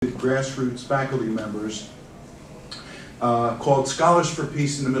grassroots faculty members called Scholars for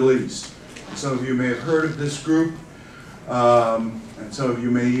Peace in the Middle East. And some of you may have heard of this group, and some of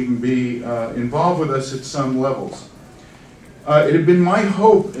you may even be involved with us at some levels. It had been my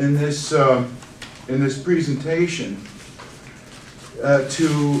hope in this presentation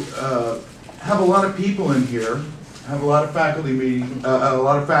to have a lot of people in here, have a lot of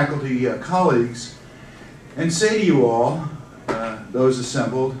faculty colleagues, and say to you all, those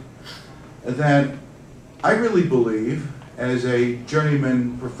assembled, that I really believe, as a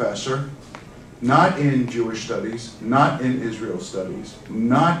journeyman professor, not in Jewish studies, not in Israel studies,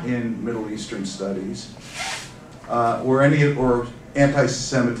 not in Middle Eastern studies, or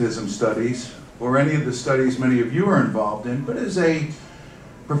anti-Semitism studies, or any of the studies many of you are involved in, but as a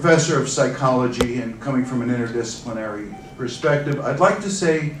professor of psychology and coming from an interdisciplinary perspective, I'd like to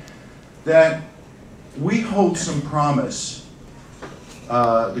say that we hold some promise,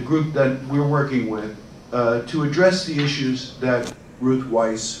 the group that we're working with, to address the issues that Ruth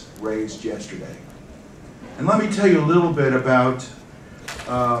Weiss raised yesterday. And let me tell you a little bit about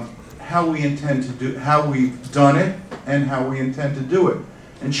how we've done it and how we intend to do it,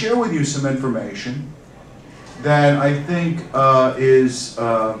 and share with you some information that I think is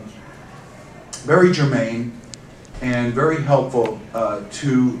very germane and very helpful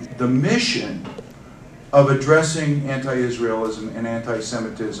to the mission of addressing anti-Israelism and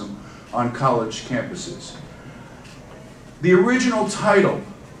anti-Semitism on college campuses. The original title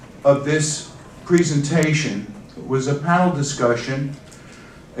of this presentation was a panel discussion.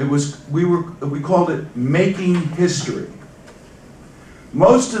 We called it Making History.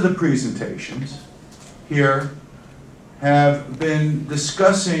 Most of the presentations here have been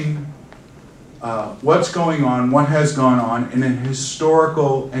discussing what's going on, what has gone on in a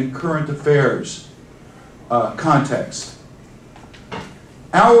historical and current affairs context.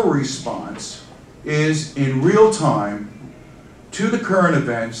 Our response is in real time to the current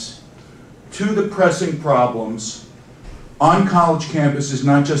events, to the pressing problems on college campuses,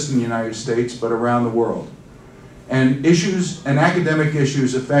 not just in the United States, but around the world. And issues and academic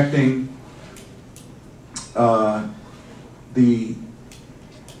issues affecting the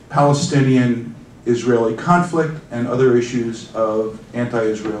Palestinian-Israeli conflict and other issues of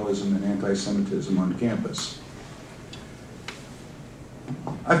anti-Israelism and anti-Semitism on campus.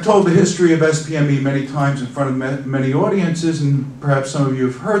 I've told the history of SPME many times in front of many audiences, and perhaps some of you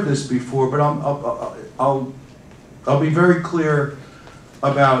have heard this before, but I'll be very clear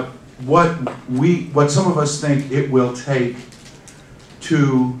about what some of us think it will take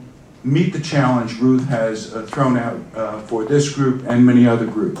to meet the challenge Ruth has thrown out for this group and many other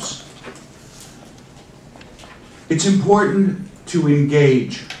groups. It's important to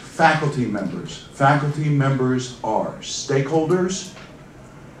engage faculty members. Faculty members are stakeholders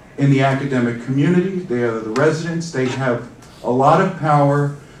in the academic community. They are the residents. They have a lot of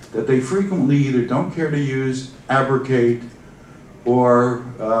power that they frequently either don't care to use, abrogate, or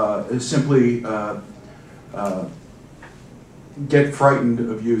simply get frightened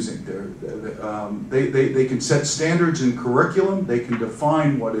of using. They can set standards in curriculum. They can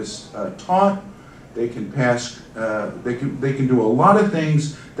define what is taught. They can pass. They can do a lot of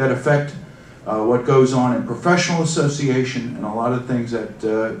things that affect what goes on in professional association and a lot of things that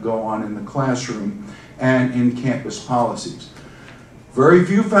go on in the classroom and in campus policies. Very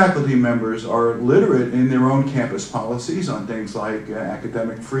few faculty members are literate in their own campus policies on things like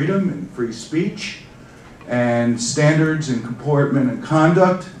academic freedom and free speech and standards and comportment and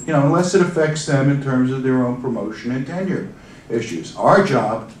conduct, unless it affects them in terms of their own promotion and tenure issues. Our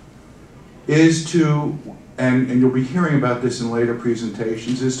job is to, and you'll be hearing about this in later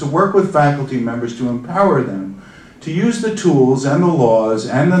presentations, is to work with faculty members to empower them to use the tools and the laws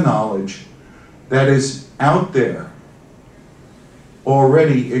and the knowledge that is out there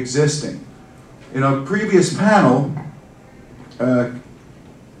already existing. In a previous panel,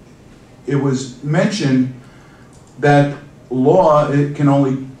 it was mentioned that law can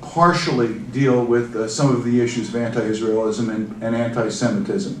only partially deal with some of the issues of anti-Israelism and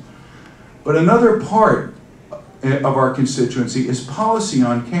anti-Semitism. But another part of our constituency is policy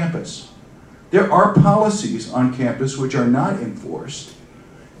on campus. There are policies on campus which are not enforced,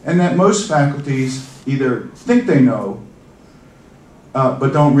 and that most faculties either think they know,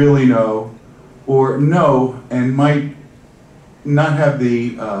 but don't really know, or know and might not have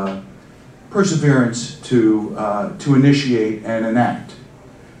the perseverance to initiate and enact.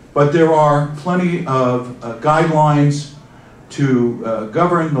 But there are plenty of guidelines to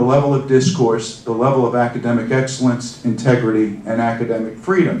govern the level of discourse, the level of academic excellence, integrity, and academic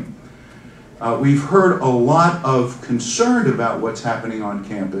freedom. We've heard a lot of concern about what's happening on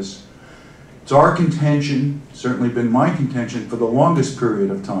campus. It's our contention, certainly been my contention for the longest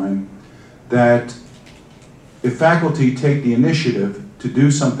period of time, that if faculty take the initiative to do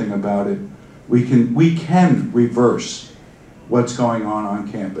something about it, we can reverse what's going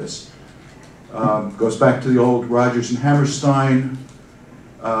on campus. Goes back to the old Rodgers and Hammerstein,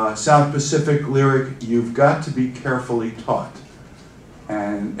 South Pacific lyric, you've got to be carefully taught.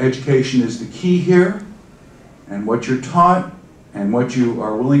 And education is the key here, and what you're taught and what you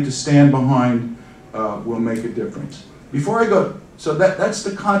are willing to stand behind will make a difference. Before I go, so that's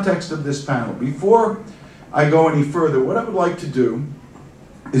the context of this panel. Before I go any further, what I would like to do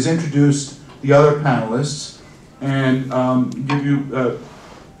is introduce the other panelists and give you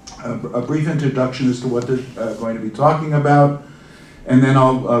a brief introduction as to what they're going to be talking about, and then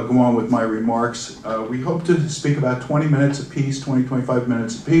I'll go on with my remarks. We hope to speak about 20 minutes apiece, 25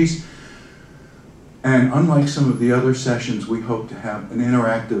 minutes apiece, and unlike some of the other sessions, we hope to have an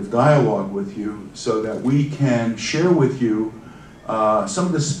interactive dialogue with you so that we can share with you some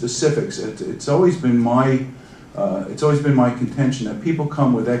of the specifics. It's always been my contention that people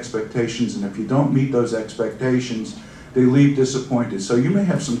come with expectations, and if you don't meet those expectations, they leave disappointed. So you may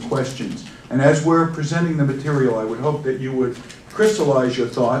have some questions. And as we're presenting the material, I would hope that you would crystallize your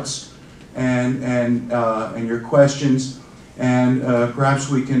thoughts and your questions. And perhaps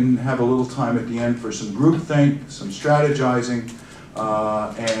we can have a little time at the end for some groupthink, some strategizing,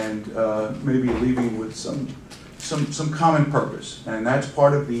 and maybe leaving with some common purpose. And that's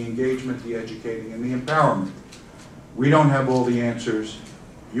part of the engagement, the educating, and the empowerment. We don't have all the answers.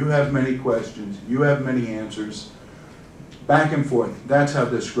 You have many questions. You have many answers. Back and forth. That's how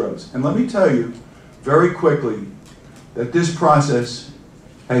this grows. And let me tell you very quickly that this process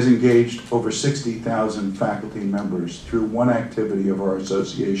has engaged over 60,000 faculty members through one activity of our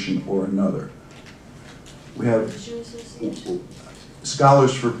association or another. We have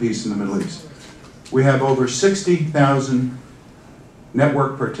Scholars for Peace in the Middle East. We have over 60,000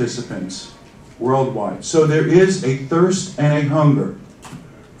 network participants worldwide. So there is a thirst and a hunger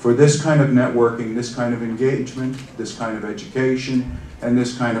for this kind of networking, this kind of engagement, this kind of education, and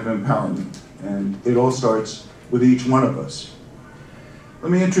this kind of empowerment. And it all starts with each one of us.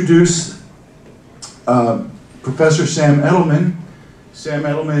 Let me introduce Professor Sam Edelman. Sam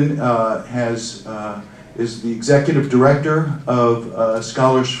Edelman is the executive director of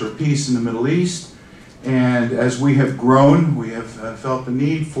Scholars for Peace in the Middle East. And as we have grown, we have felt the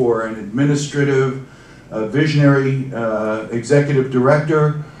need for an administrative, visionary executive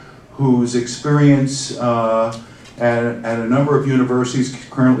director whose experience at a number of universities,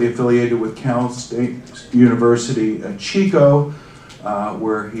 currently affiliated with Cal State University at Chico,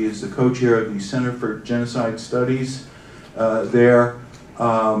 where he is the co-chair of the Center for Genocide Studies there.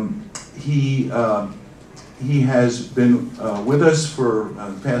 He has been with us for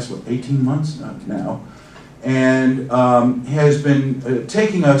the past, 18 months now, and has been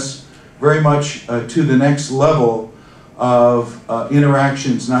taking us very much to the next level of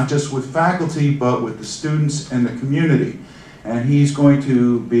interactions, not just with faculty, but with the students and the community. And he's going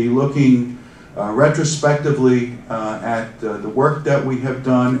to be looking retrospectively at the work that we have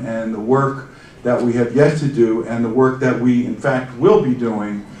done and the work that we have yet to do and the work that we, in fact, will be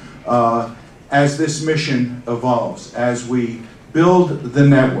doing as this mission evolves, as we build the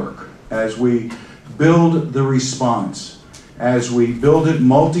network, as we build the response, as we build it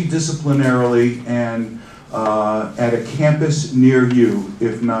multidisciplinarily and at a campus near you,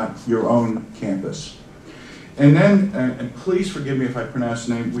 if not your own campus. And then, and please forgive me if I pronounce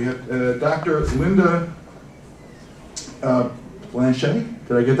the name, we have Dr. Linda Blanchet,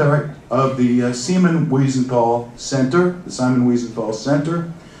 did I get that right? Of the Simon Wiesenthal Center, the Simon Wiesenthal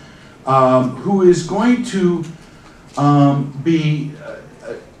Center, who is going to be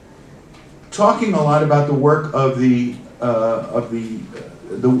talking a lot about the work of the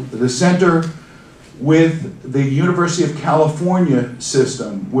center with the University of California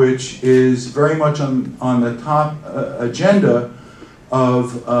system, which is very much on the top agenda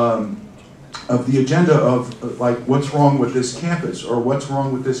of like what's wrong with this campus, or what's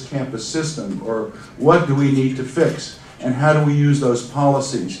wrong with this campus system, or what do we need to fix, and how do we use those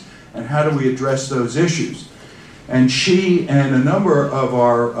policies, and how do we address those issues. And she and a number of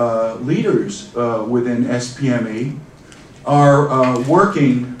our leaders within SPME are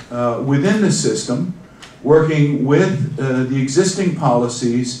working within the system, working with the existing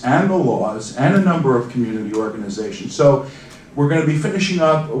policies and the laws and a number of community organizations. So we're going to be finishing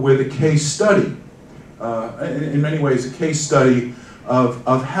up with a case study, in many ways a case study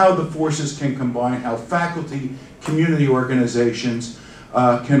of how the forces can combine, how faculty, community organizations,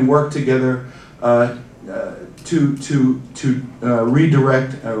 can work together to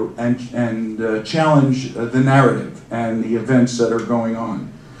redirect and challenge the narrative and the events that are going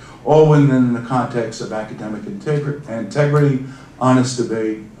on, all within the context of academic integrity, honest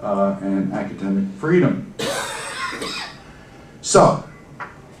debate, and academic freedom. So,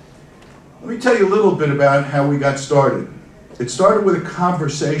 let me tell you a little bit about how we got started. It started with a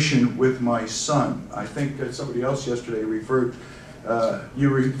conversation with my son. I think somebody else yesterday referred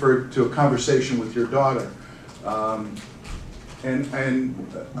to a conversation with your daughter. And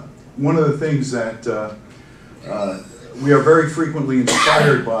one of the things that we are very frequently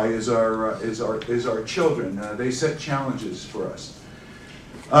inspired by is our children. They set challenges for us.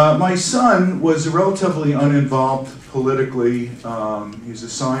 My son was relatively uninvolved politically. He's a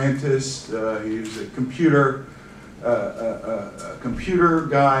scientist. He's a computer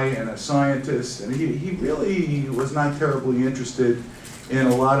guy and a scientist, and he really was not terribly interested in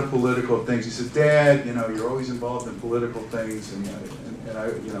a lot of political things. He said, "Dad, you know, you're always involved in political things, and I,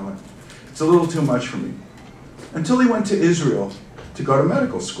 you know, it's a little too much for me." Until he went to Israel to go to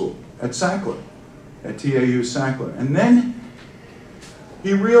medical school at Sackler, at TAU Sackler, and then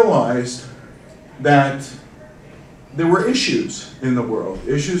he realized that there were issues in the world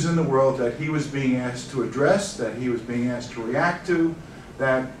that he was being asked to address, that he was being asked to react to,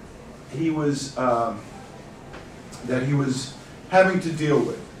 that he was having to deal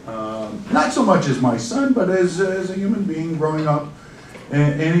with. Not so much as my son, but as a human being growing up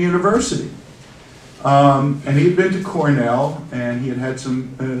in a university. And he had been to Cornell, and he had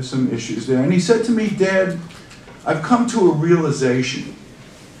some issues there. And he said to me, "Dad, I've come to a realization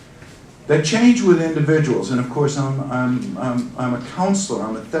that change with individuals," and of course I'm a counselor,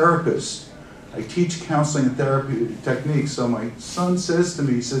 I'm a therapist. I teach counseling and therapy techniques. So my son says to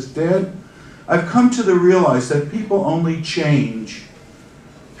me, he says, "Dad, I've come to realize that people only change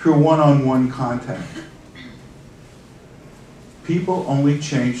through one-on-one contact." People only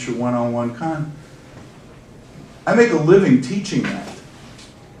change through one-on-one contact. I make a living teaching that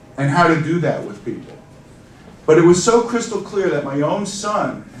and how to do that with people. But it was so crystal clear that my own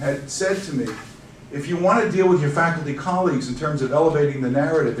son had said to me, if you want to deal with your faculty colleagues in terms of elevating the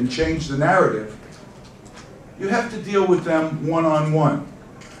narrative and change the narrative, you have to deal with them one-on-one.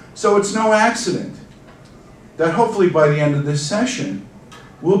 So it's no accident that hopefully by the end of this session,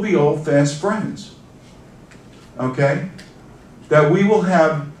 we'll be old, fast friends. Okay? That we will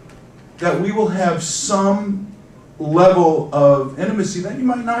have some level of intimacy that you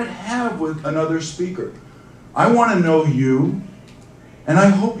might not have with another speaker. I want to know you, and I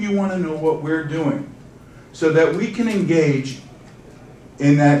hope you want to know what we're doing, so that we can engage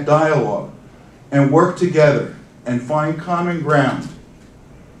in that dialogue and work together and find common ground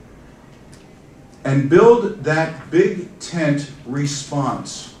and build that big tent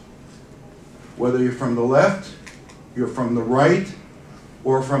response. Whether you're from the left, you're from the right,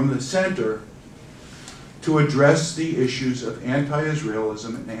 or from the center, to address the issues of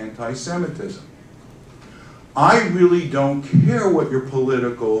anti-Israelism and anti-Semitism. I really don't care what your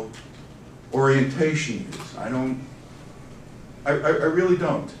political orientation is. I really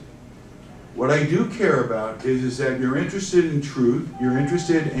don't. What I do care about is that you're interested in truth, you're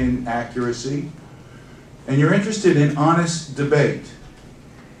interested in accuracy, and you're interested in honest debate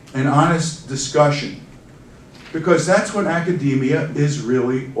and honest discussion. Because that's what academia is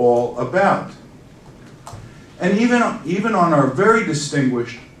really all about. And even on our very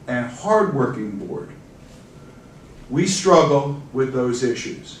distinguished and hardworking board, we struggle with those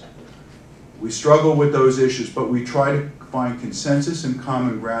issues. We struggle with those issues, but we try to find consensus and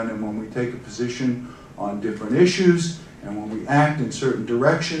common ground, and when we take a position on different issues, and when we act in certain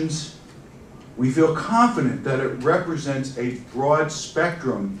directions, we feel confident that it represents a broad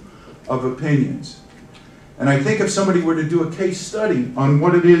spectrum of opinions. And I think if somebody were to do a case study on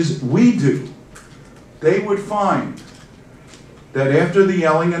what it is we do, they would find that after the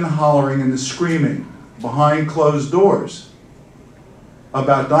yelling and the hollering and the screaming behind closed doors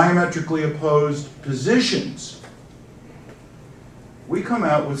about diametrically opposed positions, we come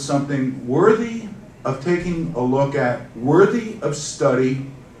out with something worthy of taking a look at, worthy of study,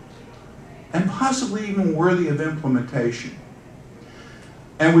 and possibly even worthy of implementation.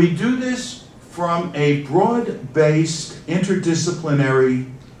 And we do this from a broad-based, interdisciplinary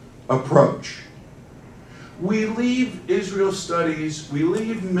approach. We leave Israel studies, we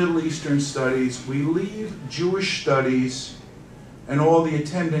leave Middle Eastern studies, we leave Jewish studies, and all the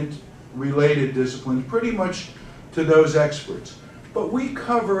attendant related disciplines pretty much to those experts. But we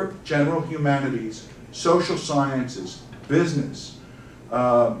cover general humanities, social sciences, business,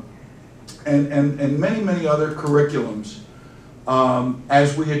 and many, many other curriculums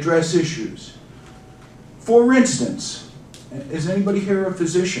as we address issues. For instance, is anybody here a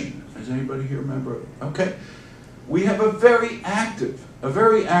physician? Is anybody here a member? Okay. We have a very active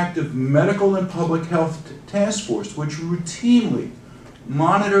medical and public health task force which routinely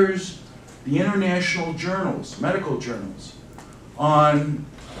monitors the international journals, medical journals, on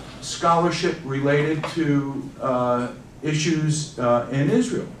scholarship related to issues in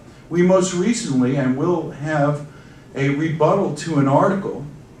Israel. We most recently, and will have a rebuttal to an article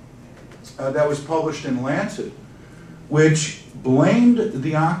that was published in Lancet, which blamed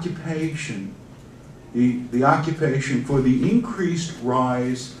the occupation, the occupation for the increased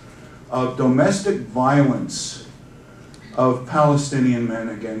rise of domestic violence of Palestinian men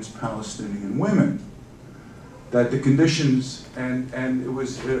against Palestinian women. That the conditions, and it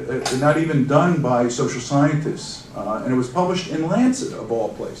was not even done by social scientists, and it was published in Lancet of all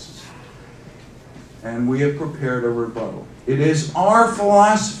places. And we have prepared a rebuttal. It is our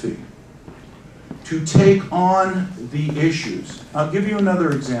philosophy to take on the issues. I'll give you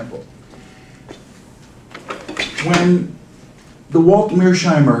another example. When the Walt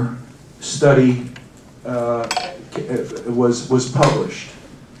Mearsheimer study was published,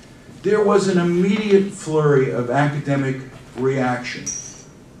 there was an immediate flurry of academic reaction.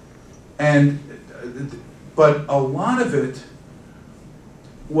 But a lot of it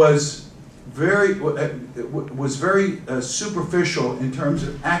was very superficial in terms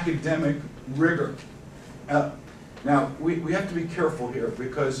of academic rigor. Now, we have to be careful here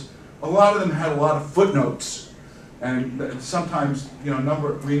because a lot of them had a lot of footnotes. And sometimes, we all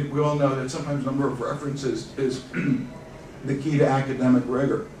know that sometimes number of references is the key to academic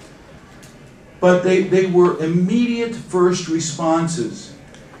rigor. But they were immediate first responses.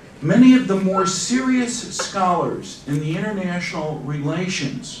 Many of the more serious scholars in the international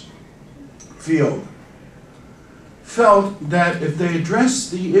relations field felt that if they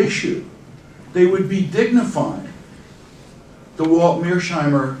addressed the issue, they would be dignifying the Walt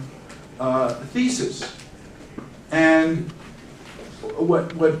Mearsheimer thesis. And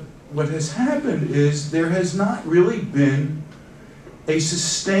what has happened is there has not really been a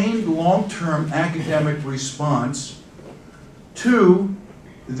sustained long-term academic response to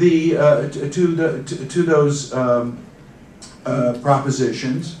those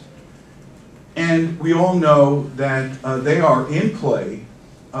propositions, and we all know that they are in play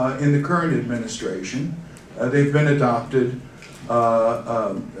in the current administration. They've been adopted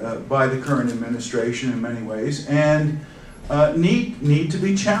by the current administration in many ways, and need to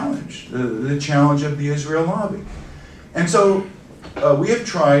be challenged. The challenge of the Israel lobby, and so we have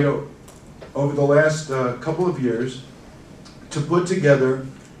tried over the last couple of years to put together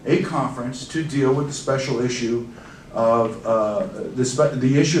a conference to deal with the special issue of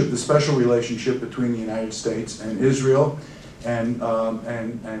the issue of the special relationship between the United States and Israel, and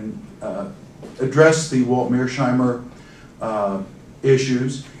address the Walt Mearsheimer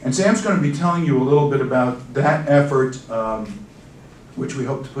issues. And Sam's going to be telling you a little bit about that effort, which we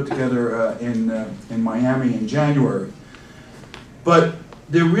hope to put together in Miami in January. But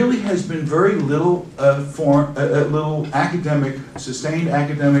there really has been very little sustained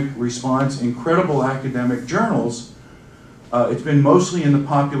academic response in credible academic journals. It's been mostly in the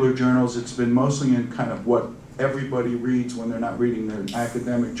popular journals. It's been mostly in kind of what everybody reads when they're not reading their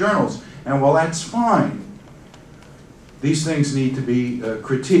academic journals. And while that's fine, these things need to be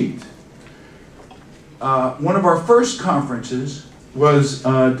critiqued. One of our first conferences was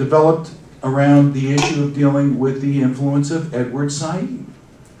developed around the issue of dealing with the influence of Edward Said.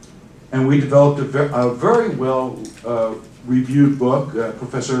 And we developed a very well reviewed book.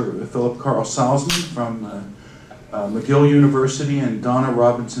 Professor Philip Carl Salzman from McGill University and Donna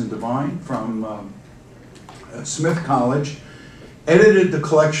Robinson Devine from Smith College edited the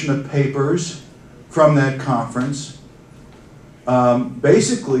collection of papers from that conference,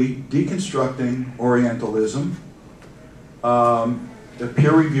 basically deconstructing Orientalism, a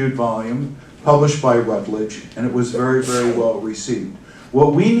peer-reviewed volume published by Routledge, and it was very, very well received.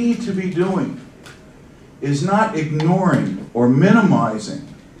 What we need to be doing is not ignoring or minimizing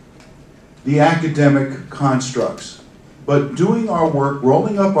the academic constructs, but doing our work,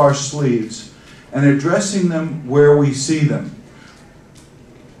 rolling up our sleeves, and addressing them where we see them.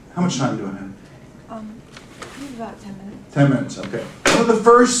 How much time do I have? About 10 minutes. 10 minutes, okay. One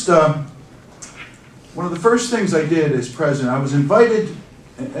of the first things I did as president, I was invited,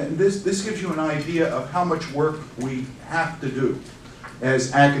 and this gives you an idea of how much work we have to do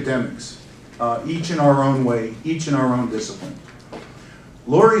as academics, each in our own way, each in our own discipline.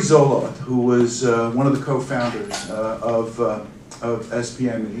 Lori Zoloth, who was one of the co-founders of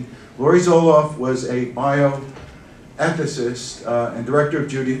SPME, Lori Zoloth was a ethicist and director of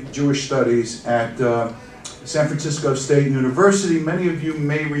Jewish Studies at San Francisco State University. Many of you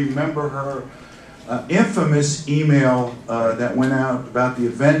may remember her infamous email that went out about the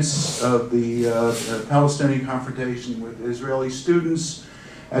events of the Palestinian confrontation with Israeli students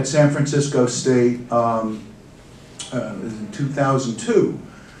at San Francisco State in 2002.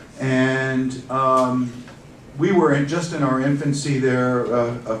 And we were just in our infancy there.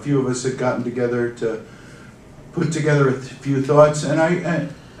 A few of us had gotten together to put together a few thoughts, and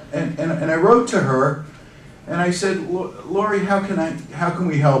I wrote to her, and I said, Lori, how can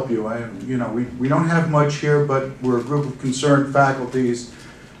we help you? We don't have much here, but we're a group of concerned faculty,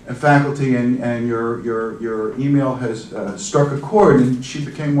 and your email has struck a chord, and she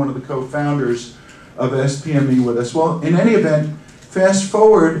became one of the co-founders of SPME with us. Well, in any event, fast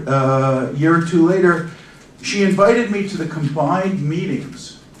forward a year or two later, she invited me to the combined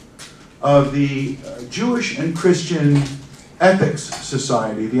meetings of the Jewish and Christian Ethics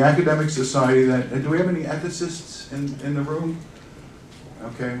Society, the academic society that, do we have any ethicists in the room?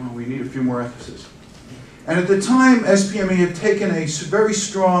 Okay, well, we need a few more ethicists. And at the time, SPME had taken a very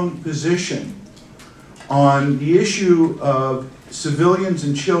strong position on the issue of civilians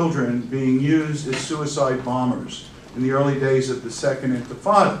and children being used as suicide bombers in the early days of the Second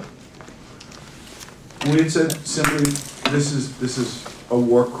Intifada. We had said simply, this is a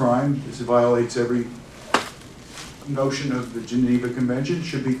war crime. This violates every notion of the Geneva Convention,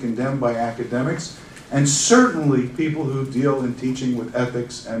 should be condemned by academics, and certainly people who deal in teaching with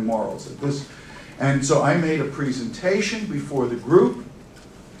ethics and morals. And so I made a presentation before the group,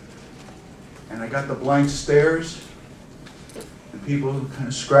 and I got the blank stares, and people kind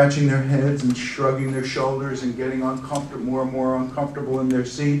of scratching their heads and shrugging their shoulders and getting more and more uncomfortable in their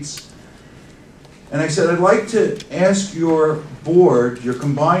seats. And I said, I'd like to ask your board, your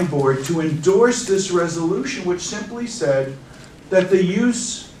combined board, to endorse this resolution, which simply said that the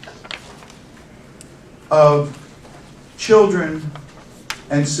use of children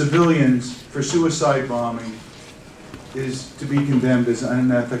and civilians for suicide bombing is to be condemned as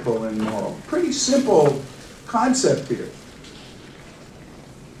unethical and immoral. Pretty simple concept here.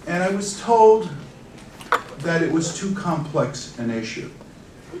 And I was told that it was too complex an issue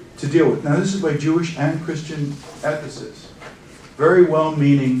to deal with. Now, this is by Jewish and Christian ethicists, very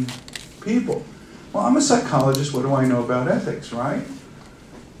well-meaning people. Well, I'm a psychologist. What do I know about ethics, right?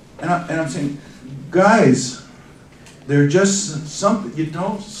 And I'm saying, guys, they're just something. You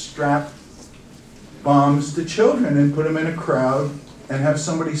don't strap bombs to children and put them in a crowd and have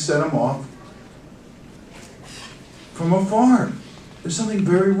somebody set them off from afar. There's something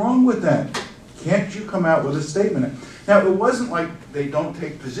very wrong with that. Can't you come out with a statement? Now, it wasn't like they don't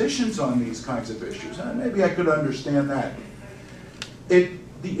take positions on these kinds of issues. Maybe I could understand that. The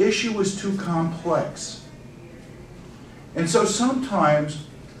issue was too complex. And so sometimes,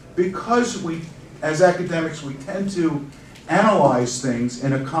 because we, as academics, we tend to analyze things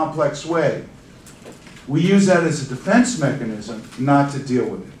in a complex way, we use that as a defense mechanism not to deal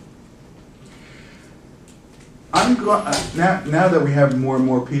with it. Now that we have more and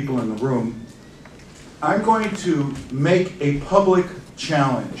more people in the room, I'm going to make a public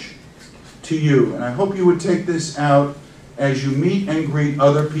challenge to you, and I hope you would take this out as you meet and greet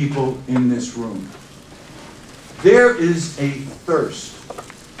other people in this room. There is a thirst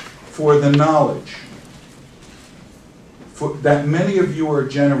for the knowledge that many of you are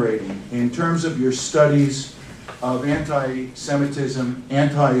generating in terms of your studies of anti-Semitism,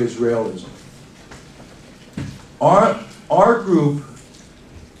 anti-Israelism. Our group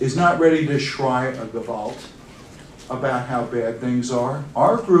is not ready to schrei a gewalt about how bad things are.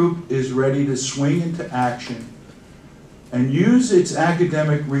 Our group is ready to swing into action and use its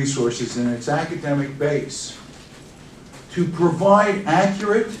academic resources and its academic base to provide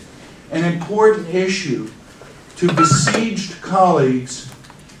accurate and important issue to besieged colleagues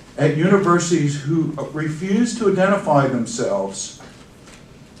at universities who refuse to identify themselves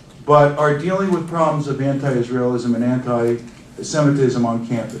but are dealing with problems of anti-Israelism and anti-Semitism on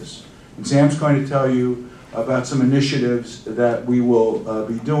campus. And Sam's going to tell you about some initiatives that we will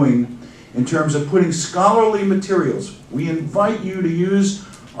be doing in terms of putting scholarly materials. We invite you to use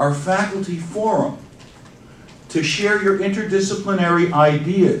our faculty forum to share your interdisciplinary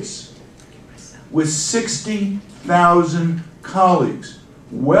ideas with 60,000 colleagues,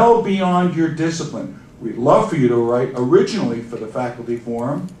 well beyond your discipline. We'd love for you to write originally for the faculty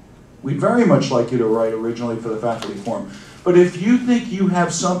forum. We'd very much like you to write originally for the faculty forum. But if you think you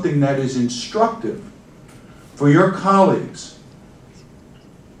have something that is instructive for your colleagues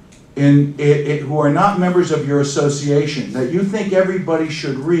who are not members of your association, that you think everybody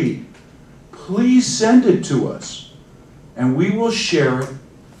should read, please send it to us. and we will share it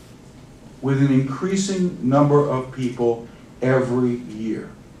with an increasing number of people every year.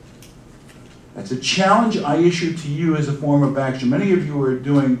 That's a challenge I issue to you as a form of action. Many of you are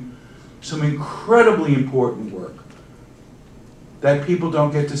doing some incredibly important work that people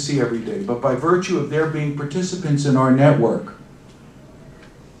don't get to see every day, but by virtue of their being participants in our network,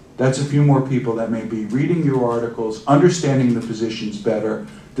 that's a few more people that may be reading your articles, understanding the positions better,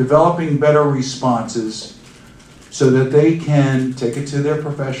 developing better responses so that they can take it to their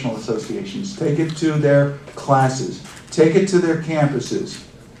professional associations, take it to their classes, take it to their campuses.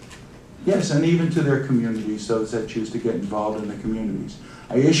 Yes, and even to their communities, those that choose to get involved in the communities.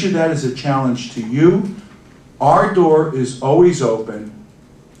 I issue that as a challenge to you. Our door is always open.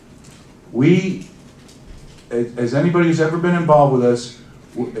 We, as anybody who's ever been involved with us,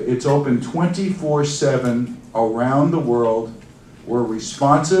 it's open 24/7 around the world. We're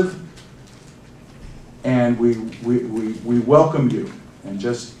responsive, and we welcome you. And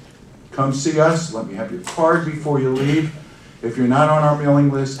just come see us. Let me have your card before you leave. If you're not on our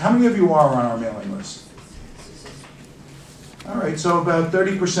mailing list, how many of you are on our mailing list? All right, so about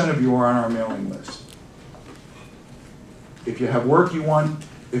 30% of you are on our mailing list. If you have work you want,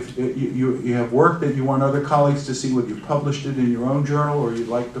 if you have work that you want other colleagues to see, whether you've published it in your own journal or you'd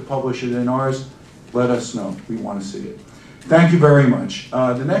like to publish it in ours, let us know. We want to see it. Thank you very much.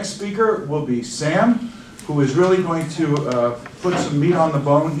 The next speaker will be Sam, who is really going to put some meat on the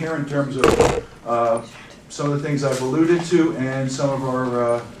bone here in terms of some of the things I've alluded to and some of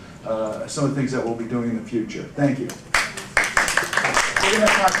the things that we'll be doing in the future. Thank you. We're going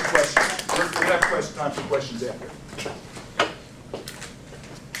to have time for questions. We're going to have time for questions after.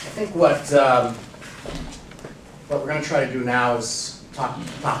 I think what we're going to try to do now is talk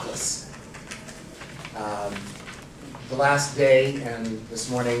less. The last day and this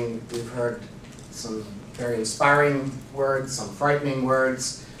morning we've heard some very inspiring words, some frightening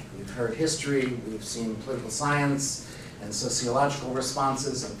words. We've heard history, we've seen political science and sociological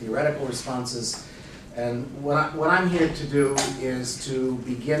responses and theoretical responses. And what I'm here to do is to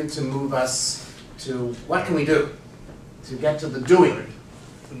begin to move us to what can we do to get to the doing,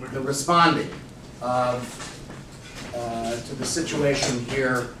 the responding to the situation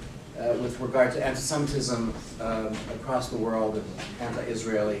here with regard to anti-Semitism across the world and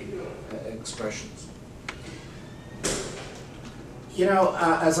anti-Israeli expressions. You know,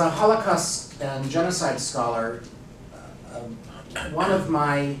 as a Holocaust and genocide scholar, one of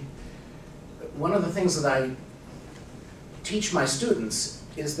the things that I teach my students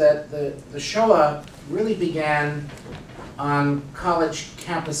is that the Shoah really began on college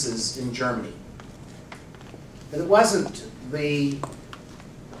campuses in Germany. That it wasn't the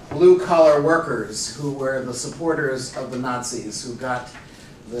blue-collar workers who were the supporters of the Nazis, who got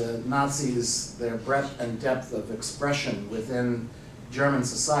the Nazis their breadth and depth of expression within German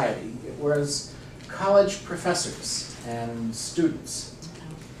society. It was college professors and students.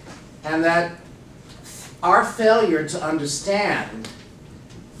 And that our failure to understand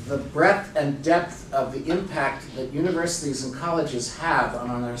the breadth and depth of the impact that universities and colleges have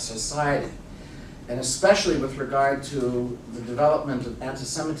on our society, and especially with regard to the development of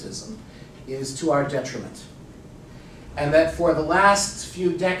anti-Semitism, is to our detriment. And that for the last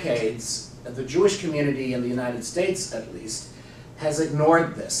few decades, the Jewish community in the United States, at least, has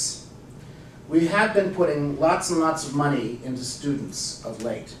ignored this. We have been putting lots and lots of money into students of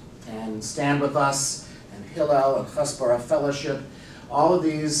late, and Stand With Us, and Hillel, and Chasbara Fellowship, all of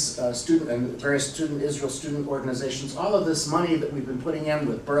these student and various Israel student organizations, all of this money that we've been putting in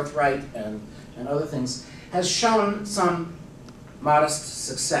with Birthright and other things, has shown some modest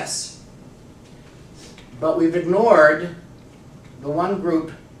success. But we've ignored the one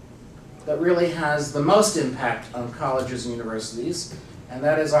group that really has the most impact on colleges and universities, and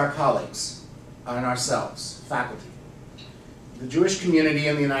that is our colleagues and ourselves, faculty. The Jewish community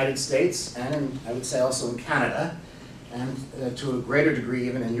in the United States, and I would say also in Canada, and to a greater degree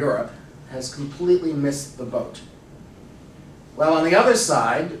even in Europe, has completely missed the boat. Well, on the other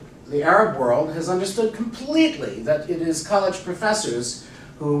side, the Arab world has understood completely that it is college professors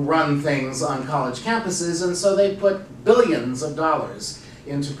who run things on college campuses, and so they put billions of dollars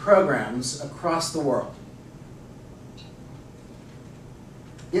into programs across the world.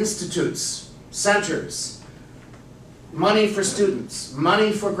 Institutes, centers, money for students,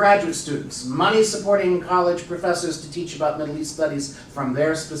 money for graduate students, money supporting college professors to teach about Middle East studies from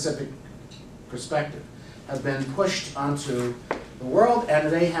their specific perspective, have been pushed onto the world,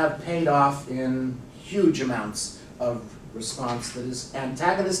 and they have paid off in huge amounts of response that is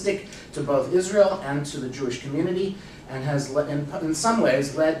antagonistic to both Israel and to the Jewish community, and has in some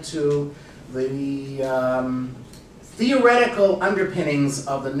ways led to the theoretical underpinnings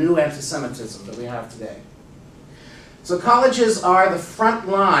of the new anti-Semitism that we have today. So colleges are the front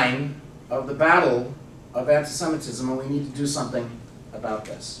line of the battle of anti-Semitism, and we need to do something about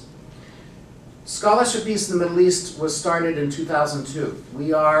this. Scholars for Peace in the Middle East was started in 2002.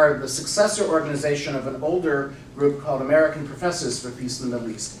 We are the successor organization of an older group called American Professors for Peace in the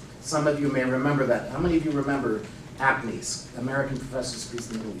Middle East. Some of you may remember that. How many of you remember APMES, American Professors for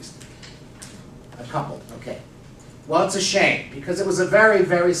Peace in the Middle East? A couple, okay. Well, it's a shame, because it was a very,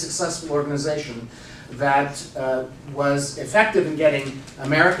 very successful organization that was effective in getting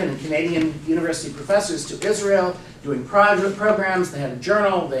American and Canadian university professors to Israel, doing programs. They had a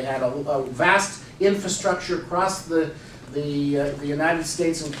journal. They had a vast infrastructure across the United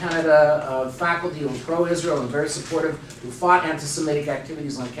States and Canada of faculty who were pro-Israel and very supportive, who fought anti-Semitic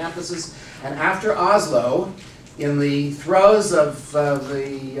activities on campuses. And after Oslo, in the throes of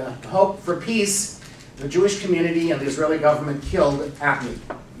the hope for peace, the Jewish community and the Israeli government killed APME.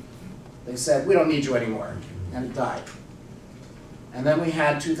 They said, we don't need you anymore, and it died. And then we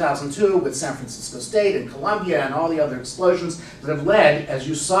had 2002 with San Francisco State and Columbia and all the other explosions that have led, as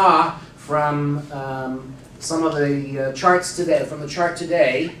you saw from some of the charts today, from the chart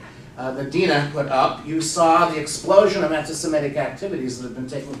today that Dina put up, you saw the explosion of anti-Semitic activities that have been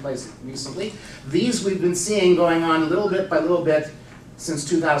taking place recently. These we've been seeing going on little bit by little bit since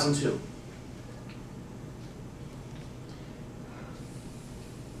 2002.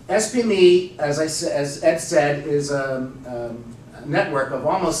 SPME, as Ed said, is a network of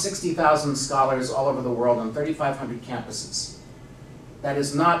almost 60,000 scholars all over the world on 3,500 campuses. That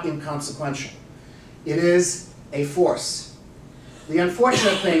is not inconsequential. It is a force. The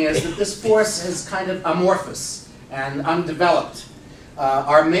unfortunate thing is that this force is kind of amorphous and undeveloped.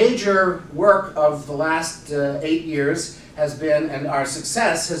 Our major work of the last 8 years has been, and our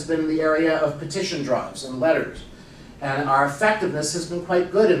success has been in the area of petition drives and letters. And our effectiveness has been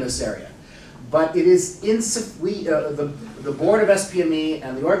quite good in this area. But it is the board of SPME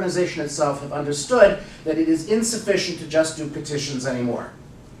and the organization itself have understood that it is insufficient to just do petitions anymore.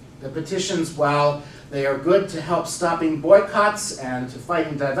 The petitions, while they are good to help stopping boycotts and to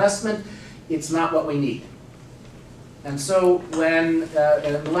fighting divestment, it's not what we need. And so when,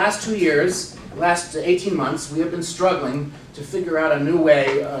 in the last 2 years, last 18 months, we have been struggling to figure out a new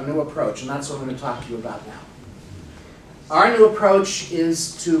way, a new approach, and that's what I'm going to talk to you about now. Our new approach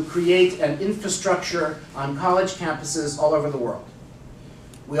is to create an infrastructure on college campuses all over the world.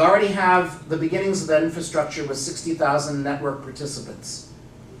 We already have the beginnings of that infrastructure with 60,000 network participants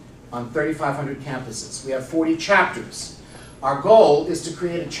on 3,500 campuses. We have 40 chapters. Our goal is to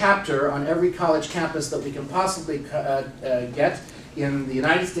create a chapter on every college campus that we can possibly get in the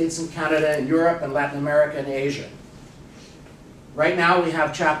United States and Canada and Europe and Latin America and Asia. Right now we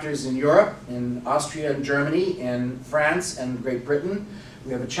have chapters in Europe, in Austria and Germany, in France and Great Britain.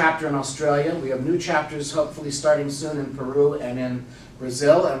 We have a chapter in Australia. We have new chapters hopefully starting soon in Peru and in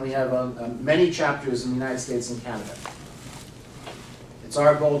Brazil, and we have many chapters in the United States and Canada. It's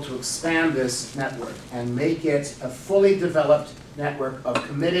our goal to expand this network and make it a fully developed network of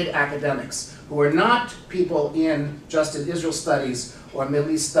committed academics who are not people just in Israel studies or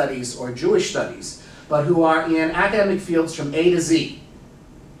Middle East studies or Jewish studies, but who are in academic fields from A to Z.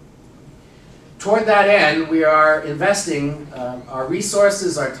 Toward that end, we are investing our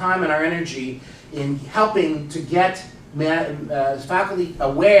resources, our time, and our energy in helping to get faculty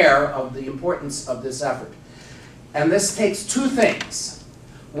aware of the importance of this effort. And this takes two things.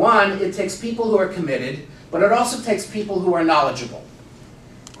 One, it takes people who are committed, but it also takes people who are knowledgeable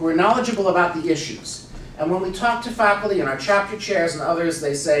about the issues. And when we talk to faculty and our chapter chairs and others,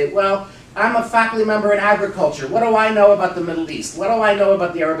 they say, well, I'm a faculty member in agriculture. What do I know about the Middle East? What do I know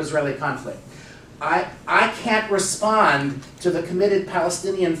about the Arab-Israeli conflict? I can't respond to the committed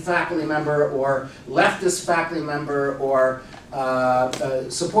Palestinian faculty member or leftist faculty member or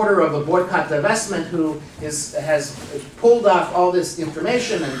supporter of a boycott divestment who has pulled off all this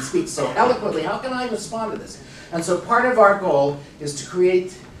information and speaks so eloquently. How can I respond to this? And so part of our goal is to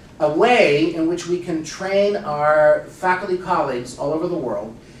create a way in which we can train our faculty colleagues all over the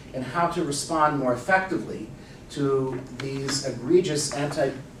world in how to respond more effectively to these egregious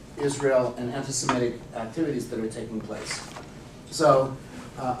anti-Israel and anti-Semitic activities that are taking place. So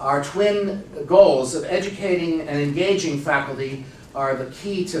our twin goals of educating and engaging faculty are the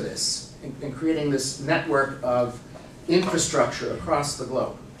key to this, in creating this network of infrastructure across the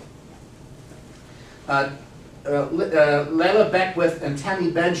globe. Leila Beckwith and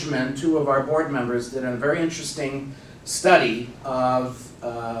Tammy Benjamin, two of our board members, did a very interesting study of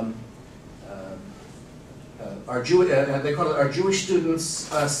they call it Our Jewish Students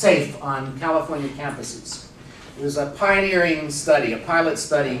Safe on California Campuses. It was a pioneering study, a pilot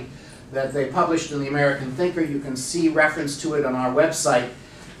study that they published in the American Thinker. You can see reference to it on our website.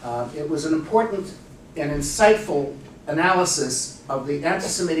 It was an important and insightful analysis of the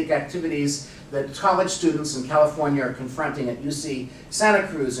anti-Semitic activities that college students in California are confronting at UC Santa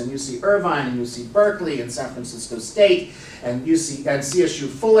Cruz and UC Irvine and UC Berkeley and San Francisco State and CSU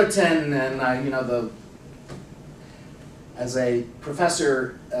Fullerton and as a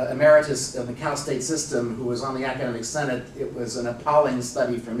professor emeritus of the Cal State system who was on the academic senate, it was an appalling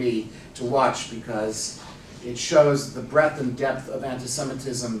study for me to watch because it shows the breadth and depth of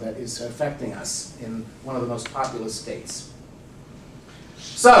anti-Semitism that is affecting us in one of the most populous states.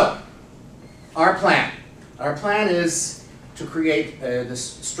 So, our plan is to create this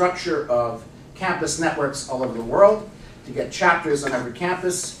structure of campus networks all over the world, to get chapters on every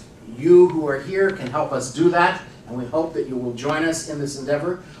campus. You who are here can help us do that, and we hope that you will join us in this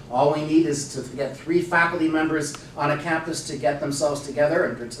endeavor. All we need is to get 3 faculty members on a campus to get themselves together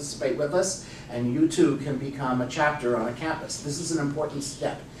and participate with us, and you too can become a chapter on a campus. This is an important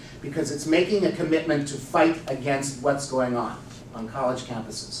step because it's making a commitment to fight against what's going on college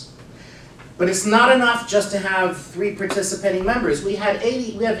campuses. But it's not enough just to have 3 participating members. We have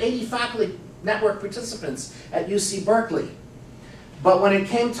 80 faculty network participants at UC Berkeley. But when it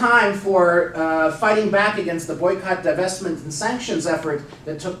came time for fighting back against the boycott, divestment, and sanctions effort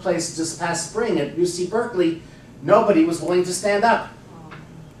that took place this past spring at UC Berkeley, nobody was willing to stand up.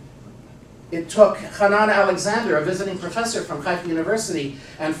 It took Hanan Alexander, a visiting professor from Haifa University,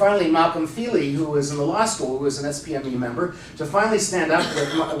 and finally Malcolm Feely, who was in the law school, who was an SPME member, to finally stand up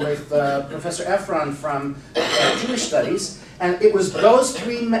with Professor Efron from Jewish Studies. And it was those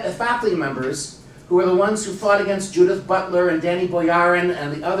 3 faculty members who were the ones who fought against Judith Butler and Danny Boyarin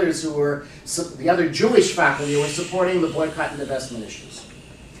and the others who were, the other Jewish faculty who were supporting the boycott and divestment issues.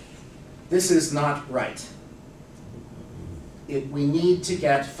 This is not right. We need to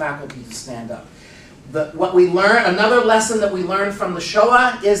get faculty to stand up. What we learn, another lesson that we learned from the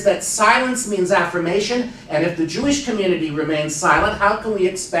Shoah is that silence means affirmation, and if the Jewish community remains silent, how can we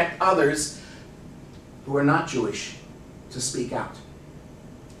expect others who are not Jewish to speak out?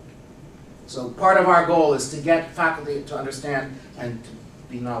 So part of our goal is to get faculty to understand and to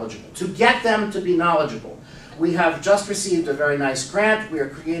be knowledgeable. To get them to be knowledgeable. We have just received a very nice grant. We are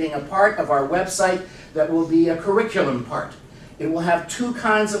creating a part of our website that will be a curriculum part. It will have 2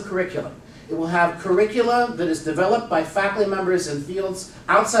 kinds of curriculum. It will have curricula that is developed by faculty members in fields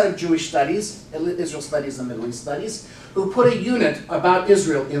outside of Jewish studies, Israel studies and Middle East studies, who put a unit about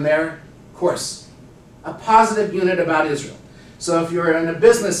Israel in their course. A positive unit about Israel. So if you're a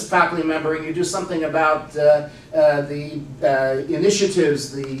business faculty member and you do something about the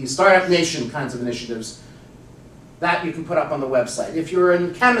initiatives, the Startup Nation kinds of initiatives, that you can put up on the website. If you're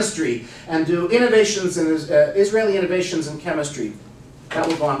in chemistry and do innovations in Israeli innovations in chemistry, that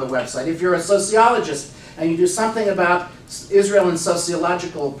will go on the website. If you're a sociologist and you do something about Israel in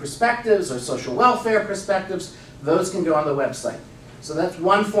sociological perspectives or social welfare perspectives, those can go on the website. So that's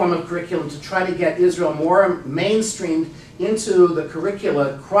one form of curriculum to try to get Israel more mainstreamed into the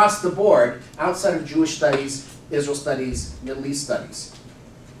curricula across the board outside of Jewish studies, Israel studies, Middle East studies.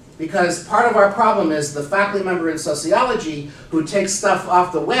 Because part of our problem is the faculty member in sociology who takes stuff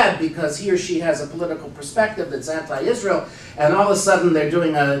off the web because he or she has a political perspective that's anti-Israel, and all of a sudden they're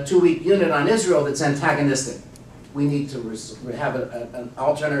doing a 2-week unit on Israel that's antagonistic. We need to have an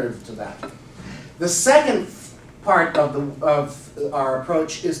alternative to that. The second part of our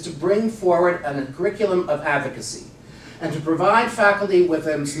approach is to bring forward a curriculum of advocacy and to provide faculty with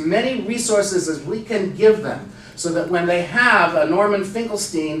as many resources as we can give them so that when they have a Norman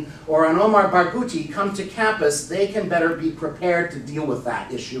Finkelstein or an Omar Barghouti come to campus, they can better be prepared to deal with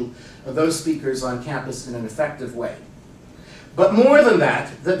that issue of those speakers on campus in an effective way. But more than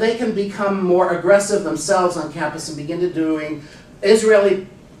that they can become more aggressive themselves on campus and begin to doing Israeli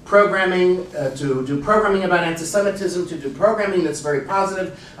programming, to do programming about anti-Semitism, to do programming that's very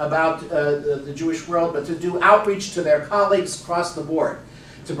positive about the Jewish world, but to do outreach to their colleagues across the board,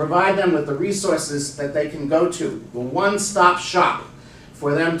 to provide them with the resources that they can go to, the one-stop shop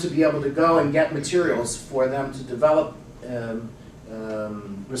for them to be able to go and get materials for them to develop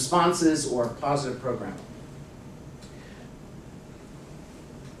responses or positive programming.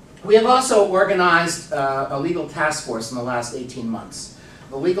 We have also organized a legal task force in the last 18 months.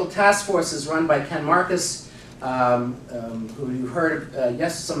 The legal task force is run by Ken Marcus, who you heard,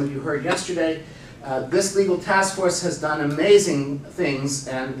 some of you heard yesterday. This legal task force has done amazing things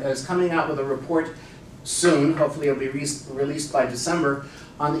and is coming out with a report soon, hopefully it'll be released by December,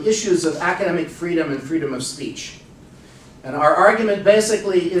 on the issues of academic freedom and freedom of speech. And our argument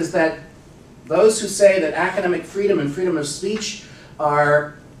basically is that those who say that academic freedom and freedom of speech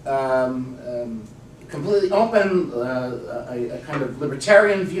are completely open, a kind of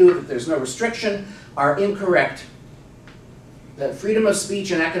libertarian view that there's no restriction, are incorrect. That freedom of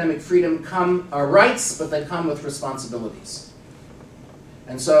speech and academic freedom are rights, but they come with responsibilities.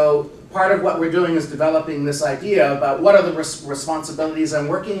 And so part of what we're doing is developing this idea about what are the responsibilities and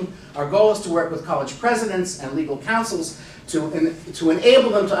our goal is to work with college presidents and legal counsels to enable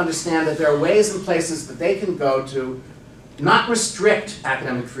them to understand that there are ways and places that they can go to not restrict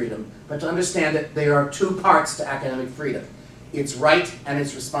academic freedom, but to understand that there are two parts to academic freedom. It's right and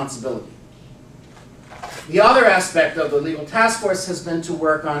it's responsibility. The other aspect of the legal task force has been to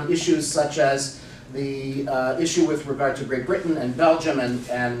work on issues such as the issue with regard to Great Britain and Belgium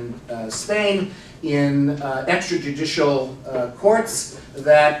and Spain in extrajudicial courts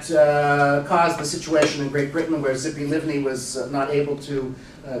that caused the situation in Great Britain where Zippy Livni was not able to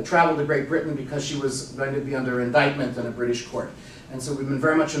travel to Great Britain because she was going to be under indictment in a British court. And so we've been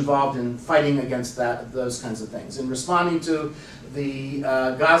very much involved in fighting against those kinds of things. In responding to the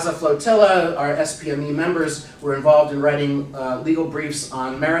Gaza flotilla, our SPME members were involved in writing legal briefs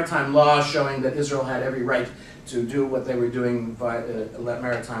on maritime law showing that Israel had every right to do what they were doing by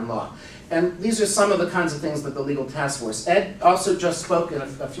maritime law. And these are some of the kinds of things that the legal task force. Ed also just spoke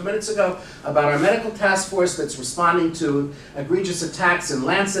a few minutes ago about our medical task force that's responding to egregious attacks in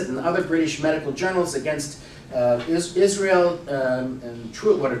Lancet and other British medical journals against Israel and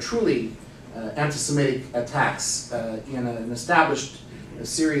what are truly anti-Semitic attacks in an established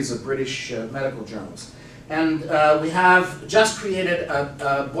series of British medical journals. And we have just created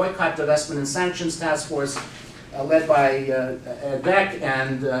a boycott, divestment, and sanctions task force led by Ed Beck,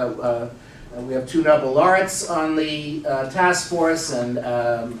 and we have 2 Nobel laureates on the task force, and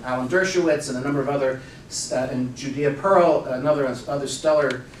Alan Dershowitz, and a number of other, and Judea Pearl, other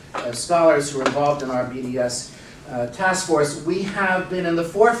stellar scholars who are involved in our BDS task force. We have been in the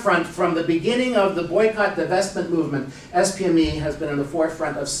forefront from the beginning of the boycott divestment movement. SPME has been in the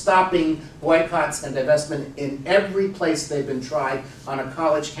forefront of stopping boycotts and divestment in every place they've been tried on a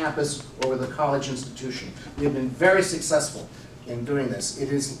college campus or with a college institution. We've been very successful in doing this. It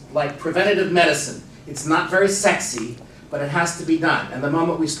is like preventative medicine. It's not very sexy, but it has to be done. And the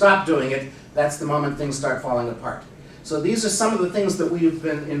moment we stop doing it, that's the moment things start falling apart. So these are some of the things that we've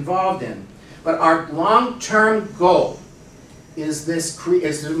been involved in. But our long-term goal is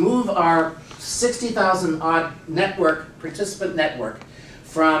to move our 60,000 odd participant network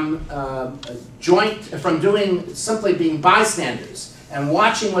from simply being bystanders and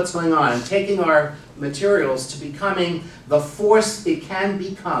watching what's going on and taking our materials to becoming the force it can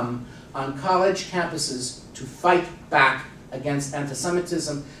become on college campuses to fight back against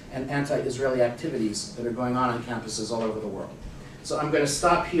anti-Semitism and anti-Israeli activities that are going on campuses all over the world. So I'm going to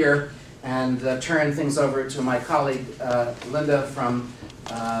stop here and turn things over to my colleague, Linda from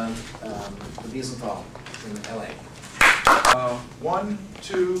the Wiesenthal in LA. 1,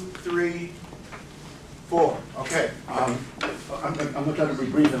 2, 3, 4. Okay. I'm not trying to be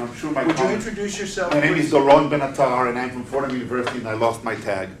brief, and I'm sure my Would you colleagues. introduce yourself, My name please? is Doron Benatar, and I'm from Fordham University, and I lost my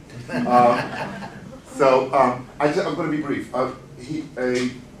tag. I'm going to be brief. I'm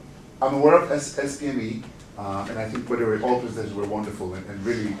aware of SPME, and I think whatever all presentations were wonderful and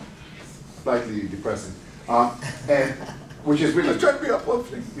really slightly depressing, and which is really. Just trying to be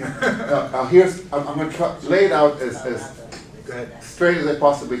uplifting. I'm going to lay it out as Go ahead. straight as I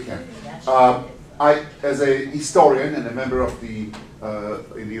possibly can. As a historian and a member of in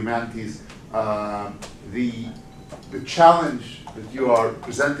the humanities, the challenge that you are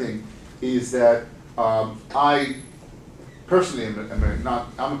presenting is that I personally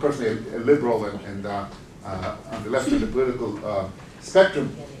I'm personally a liberal and on the left of the political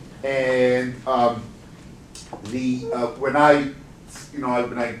spectrum, and when I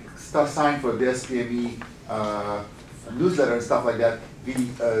signed for the SPME newsletter and stuff like that,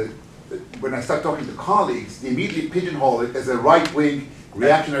 when I start talking to colleagues, they immediately pigeonhole it as a right-wing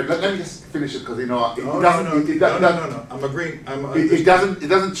reactionary. Let me just finish it because it doesn't. No. I'm agreeing. It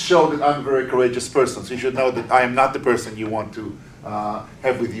doesn't show that I'm a very courageous person. So you should know that I am not the person you want to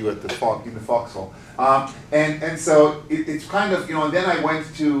have with you at the in the foxhole. And so it's kind of And then I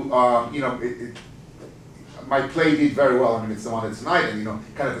went to my play did very well. I mean, it's the one that's tonight, and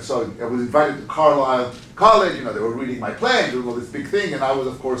so I was invited to Carlisle College. They were reading my play and doing all this big thing, and I was,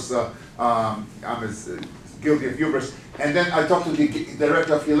 of course, I'm as guilty of hubris. And then I talked to the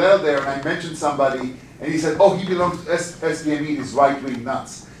director of Hillel there, and I mentioned somebody, and he said, "Oh, he belongs to SPME. He's right-wing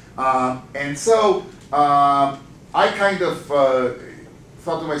nuts." And so I kind of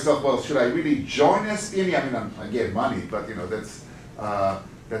thought to myself, well, should I really join SPME? I mean, I get money, but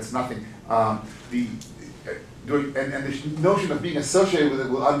that's nothing. And the notion of being associated with it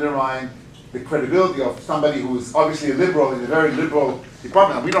will undermine the credibility of somebody who is obviously a liberal in a very liberal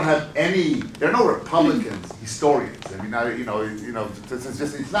department. And we don't have any. There are no Republicans historians. I mean,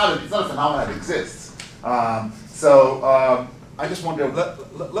 it's not a phenomenon that exists. I just wonder.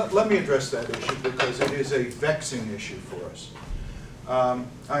 Let me address that issue because it is a vexing issue for us. I'm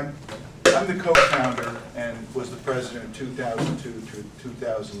the co-founder and was the president 2002 through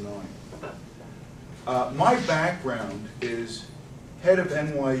 2009. My background is head of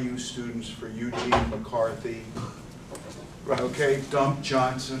NYU students for Eugene McCarthy, okay, Dump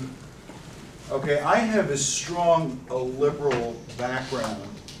Johnson. Okay, I have as strong a liberal background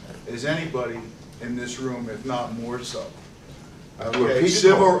as anybody in this room, if not more so. Okay,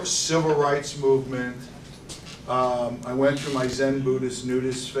 civil rights movement. I went through my Zen Buddhist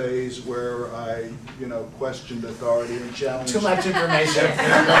nudist phase where I, questioned authority and challenged. Too much information. No,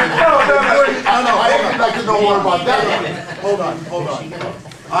 I'd like to know more about that. Hold on.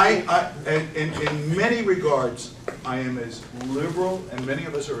 In many regards, I am as liberal, and many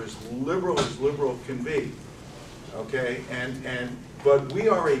of us are as liberal can be. Okay, but we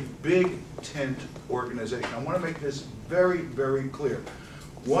are a big tent organization. I want to make this very, very clear.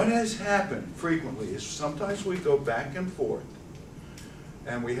 What has happened frequently is sometimes we go back and forth,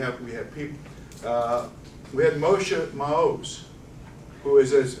 and we have people. We had Moshe Maoz, who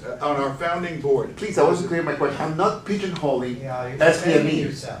is on our founding board. Please, I wasn't clear my question. I'm not pigeonholing you're SPME.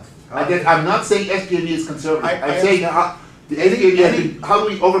 yourself. I'm not saying SPME is conservative. I'm saying the SPME. How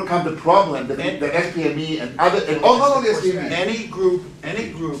do we overcome the problem that the SPME and other and not only SPME. Any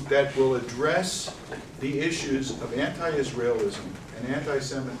group that will address the issues of anti-Israelism and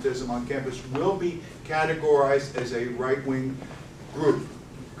anti-Semitism on campus will be categorized as a right-wing group.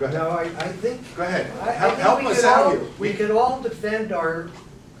 Go ahead. No, I think. Go ahead. I think Help us out here. We could all defend our.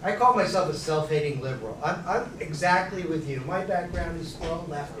 I call myself a self-hating liberal. I'm exactly with you. My background is well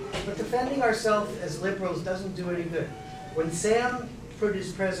left, but defending ourselves as liberals doesn't do any good. When Sam put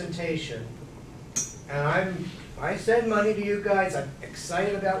his presentation, and I send money to you guys. I'm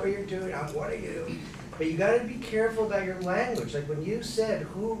excited about what you're doing. I'm one of you. But you got to be careful about your language. Like when you said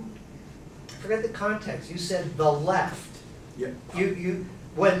forget the context. You said the left. Yeah.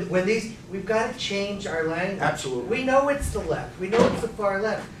 When we've got to change our language. Absolutely. We know it's the left. We know it's the far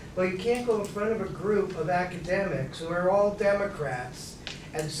left. But you can't go in front of a group of academics who are all Democrats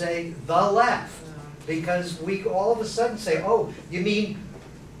and say the left, because we all of a sudden say, oh, you mean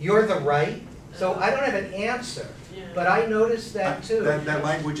you're the right? So I don't have an answer. But I noticed that too. That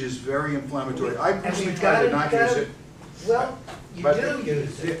language is very inflammatory. I And personally we've try to gotta- not gotta- use it. Well, you But- do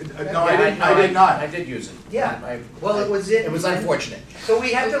use it. No, I did not. I did use it. Yeah. Well, it was in. It was unfortunate. So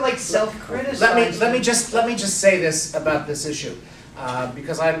we have to like self-criticize. Let me just say this about this issue,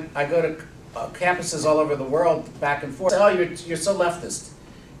 because I go to campuses all over the world back and forth. Oh, you're so leftist.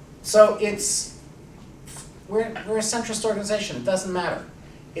 So we're a centrist organization. It doesn't matter.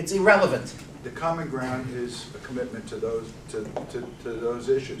 It's irrelevant. The common ground is a commitment to those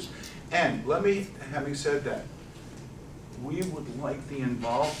issues. And having said that, we would like the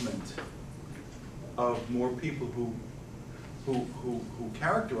involvement of more people who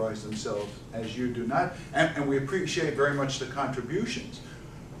characterize themselves as you do not, and we appreciate very much the contributions.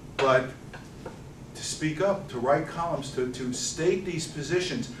 But to speak up, to write columns, to state these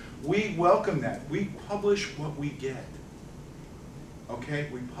positions, we welcome that. We publish what we get. Okay,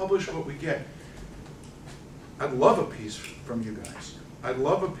 we publish what we get. I'd love a piece from you guys. I'd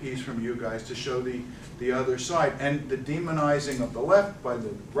love a piece from you guys to show the other side. And the demonizing of the left by the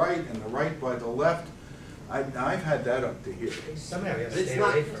right and the right by the left, I've had that up to here. Somehow we have to It's stay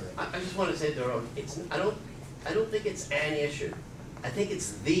not, away from it. I just want to say, Doron, I don't think it's an issue. I think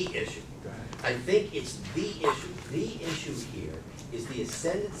it's the issue. Go ahead. I think it's the issue. The issue here is the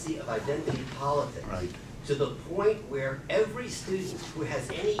ascendancy of identity politics. Right. To the point where every student who has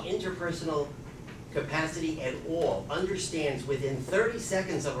any interpersonal capacity at all understands within 30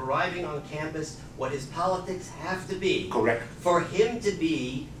 seconds of arriving on campus what his politics have to be. Correct. For him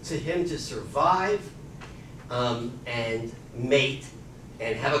to survive and mate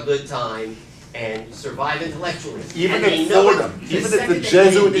and have a good time and survive intellectually. Even And at they know it Fordham, the even at second the they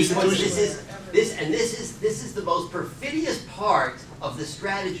Jesuit get in, because institution. This is the most perfidious part of the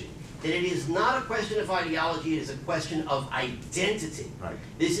strategy. That it is not a question of ideology, it is a question of identity. Right.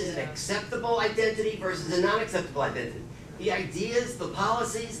 This is an acceptable identity versus a non-acceptable identity. The ideas, the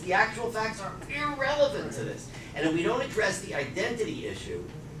policies, the actual facts are irrelevant to this. And if we don't address the identity issue,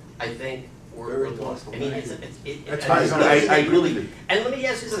 I think we're lost. I mean, That's I really do. and let me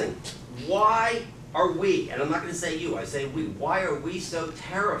ask you something. Why are we, and I'm not going to say you, I say we, why are we so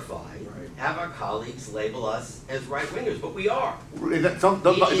terrified Right. have our colleagues label us as right-wingers, but we are. It's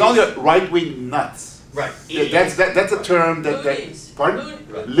only right-wing nuts. Right. That's a term that, Loonies. pardon?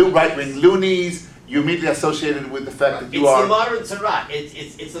 Loon- Right-wing loonies, you immediately associated with the fact that you It's are. the modern tzara.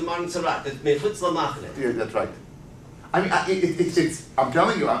 It's the modern tzara. The mechutz lamachne. Yeah, that's right. I mean, it's. I'm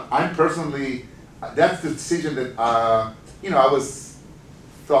telling you, I'm personally. That's the decision that I was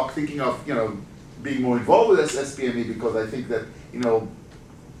thinking of, being more involved with SPME because I think that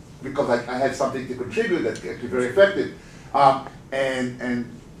because I had something to contribute that's actually very effective,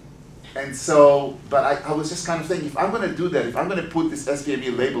 and so, but I was just kind of thinking, if I'm going to do that, if I'm going to put this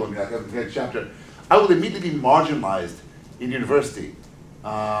SPME label on me, like a chapter, I will immediately be marginalized in university.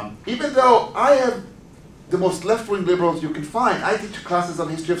 Even though I have the most left-wing liberals you can find, I teach classes on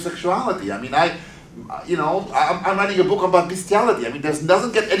history of sexuality. I mean, I'm writing a book about bestiality. I mean,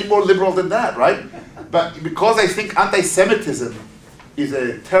 doesn't get any more liberal than that, right? But because I think anti-Semitism is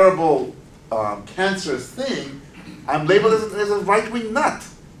a terrible, cancerous thing, I'm labeled as a right-wing nut.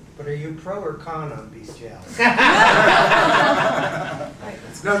 But are you pro or con on bestiality?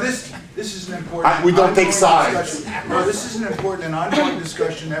 No, this is an important. We don't take ongoing sides. discussion. No, this is an important and ongoing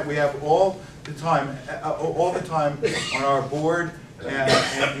discussion that we have all the time on our board and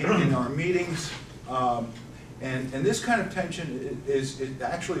in our meetings. And this kind of tension is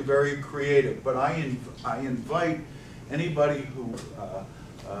actually very creative. But I invite anybody who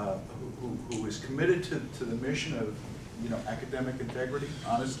is committed to the mission of academic integrity,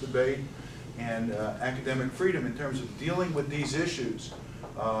 honest debate, and academic freedom in terms of dealing with these issues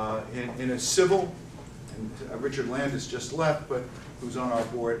in a civil, and Richard Landis just left, but who's on our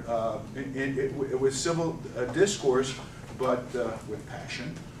board, with civil discourse, but with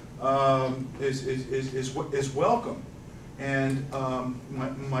passion, is welcome. And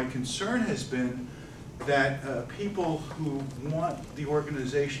my concern has been that people who want the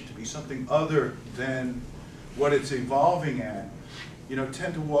organization to be something other than what it's evolving at,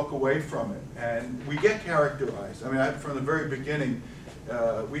 tend to walk away from it. And we get characterized. I mean, from the very beginning,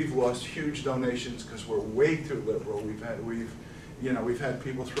 we've lost huge donations because we're way too liberal. We've had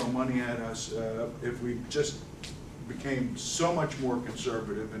people throw money at us if we just became so much more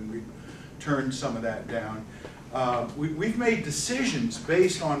conservative, and we turned some of that down. We've made decisions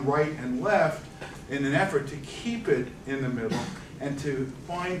based on right and left in an effort to keep it in the middle and to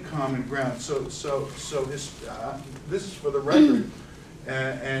find common ground. So this is for the record,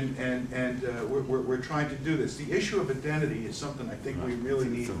 and we're trying to do this. The issue of identity is something I think we really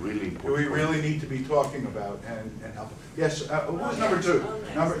need. It's a really important We point. really need to be talking about and help. Yes, who was number two?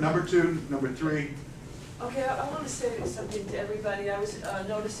 Number two, number three. Okay, I want to say something to everybody. I was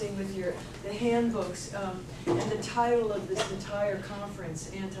noticing with the handbooks and the title of this entire conference,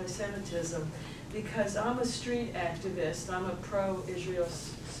 Anti-Semitism, because I'm a street activist. I'm a pro-Israel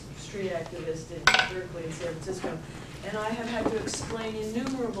street activist in Berkeley and San Francisco, and I have had to explain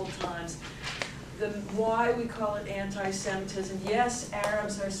innumerable times why we call it anti-Semitism. Yes,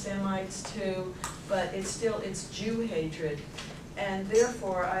 Arabs are Semites too, but it's Jew hatred, and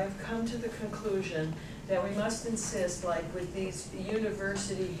therefore I have come to the conclusion that we must insist, like with these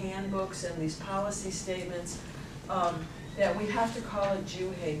university handbooks and these policy statements, that we have to call it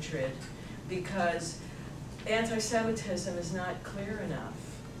Jew hatred, because anti-Semitism is not clear enough,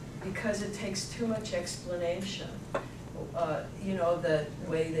 because it takes too much explanation. The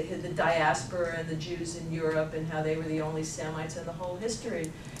way they hid the diaspora and the Jews in Europe and how they were the only Semites in the whole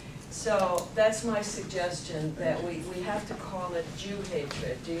history. So that's my suggestion, that we have to call it Jew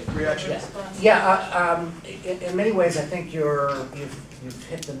hatred. Do you have a Reaction? response? Yeah, in many ways, I think you've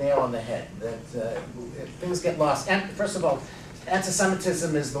hit the nail on the head. That things get lost. And first of all,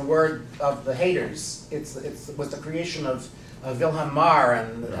 anti-Semitism is the word of the haters. It was the creation of Wilhelm Marr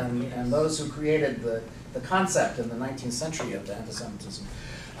and those who created the concept in the 19th century of anti-Semitism,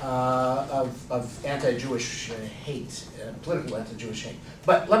 of anti-Jewish hate, political anti-Jewish hate.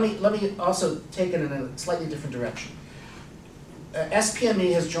 But let me also take it in a slightly different direction.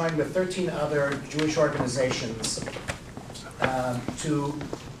 SPME has joined with 13 other Jewish organizations to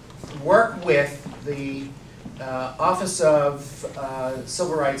work with the Office of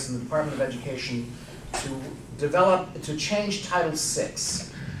Civil Rights in the Department of Education to change Title VI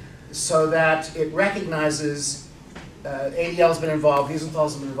so that it recognizes ADL's been involved,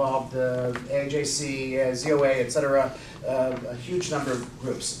 Wiesenthal's been involved, AJC, ZOA, etc., a huge number of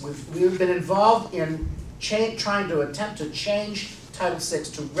groups. We've been involved in trying to attempt to change Title VI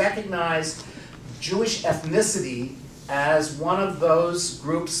to recognize Jewish ethnicity as one of those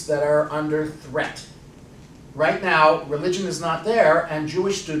groups that are under threat. Right now, religion is not there, and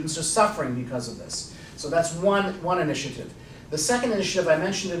Jewish students are suffering because of this. So that's one initiative. The second initiative I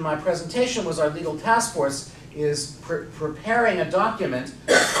mentioned in my presentation was our legal task force is preparing a document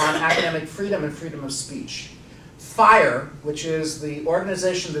on academic freedom and freedom of speech. FIRE, which is the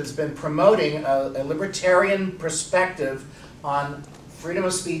organization that's been promoting a libertarian perspective on freedom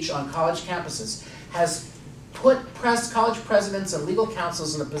of speech on college campuses, has put college presidents and legal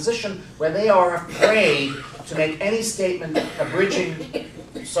counsels in a position where they are afraid to make any statement abridging,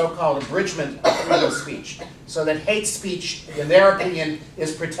 so-called abridgment of freedom of speech, so that hate speech, in their opinion,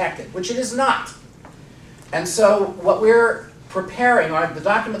 is protected, which it is not. And so what we're preparing, the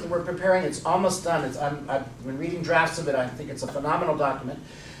document that we're preparing, it's almost done. I've been reading drafts of it. I think it's a phenomenal document.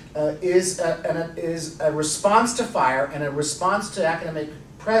 Is a response to FIRE and a response to academic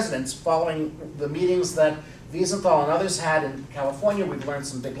presidents following the meetings that Wiesenthal and others had in California. We've learned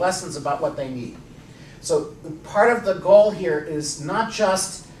some big lessons about what they need. So part of the goal here is not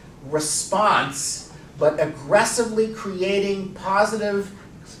just response, but aggressively creating positive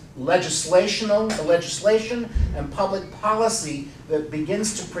legislation and public policy that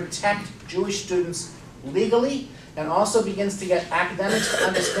begins to protect Jewish students legally and also begins to get academics to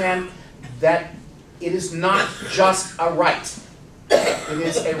understand that it is not just a right. It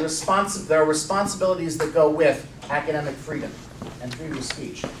is there are responsibilities that go with academic freedom and freedom of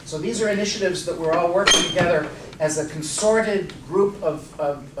speech. So these are initiatives that we're all working together as a consorted group of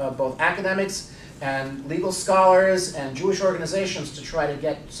both academics and legal scholars and Jewish organizations to try to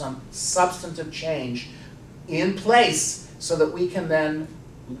get some substantive change in place so that we can then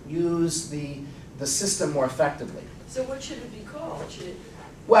use the system more effectively. So what should it be called? Should it?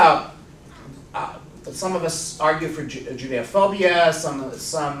 Well, some of us argue for Judeophobia,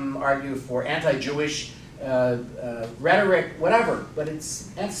 some argue for anti-Jewish rhetoric, whatever, but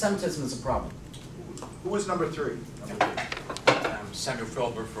anti-Semitism is a problem. Who was number 3? I'm Samuel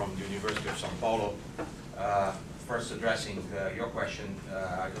Felber from the University of São Paulo. First addressing your question,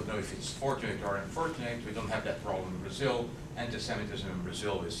 I don't know if it's fortunate or unfortunate, we don't have that problem in Brazil. Anti-Semitism in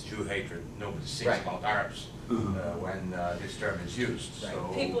Brazil is Jew hatred. Nobody sings about Arabs when this term is used. Right.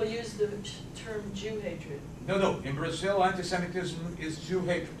 So People use the term Jew hatred. No. In Brazil, anti-Semitism is Jew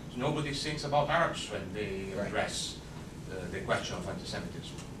hatred. Nobody thinks about Arabs when they address the question of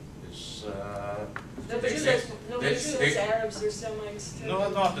anti-Semitism. Nobody says Arabs or Semites too. No,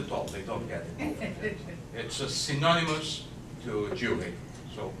 not at all. They don't get it. It's synonymous to Jew hatred.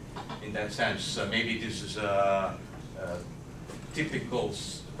 So, in that sense, maybe this is a typical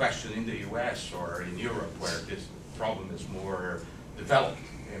question in the U.S. or in Europe where this problem is more developed.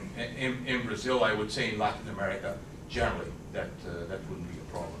 In Brazil, I would say in Latin America, generally, that wouldn't be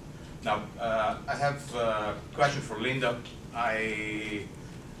a problem. Now, I have a question for Linda. I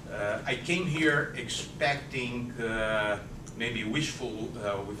came here expecting maybe wishful,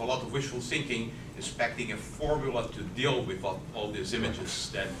 with a lot of wishful thinking, expecting a formula to deal with all these images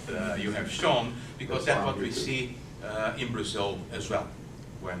that you have shown, because that's what we see in Brazil as well.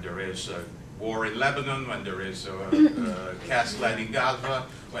 When there is a war in Lebanon, when there is a gaslight in Gaza,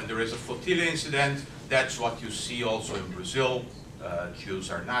 when there is a flotilla incident, that's what you see also in Brazil.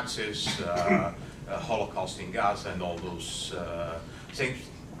 Jews are Nazis, Holocaust in Gaza, and all those things.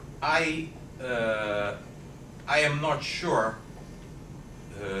 I am not sure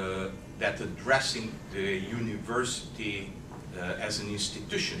that addressing the university as an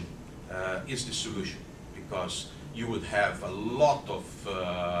institution is the solution, because you would have a lot of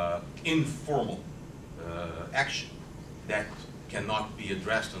informal action that cannot be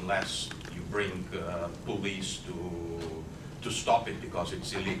addressed unless you bring police to stop it because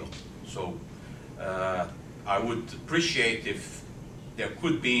it's illegal. So I would appreciate if there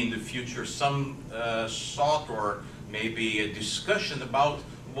could be in the future some thought or maybe a discussion about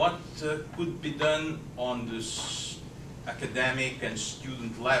what could be done on this academic and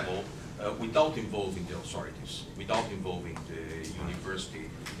student level without involving the authorities, without involving the university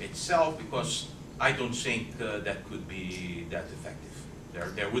itself, because I don't think that could be that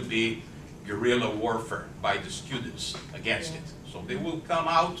effective. There would be guerrilla warfare by the students against it. So they will come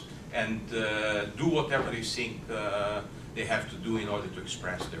out and do whatever they think they have to do in order to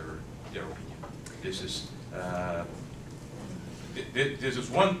express their opinion. This is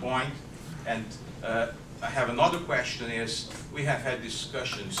one point, and I have another question is, we have had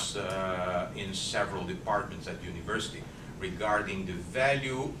discussions in several departments at the university regarding the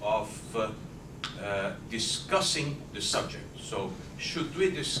value of discussing the subject. So should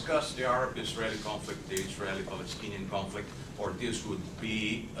we discuss the Arab-Israeli conflict, the Israeli-Palestinian conflict, or this would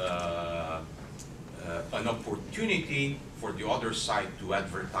be an opportunity for the other side to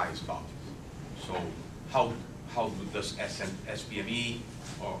advertise about it? So how does SPME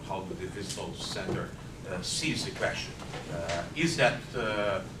or how do the Wiesenthal Center sees the question. Is that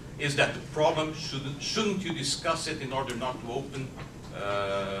the problem? Shouldn't you discuss it in order not to open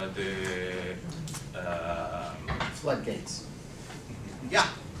the Floodgates. yeah,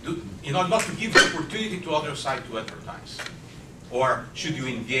 in order not to give the opportunity to other side to advertise? Or should you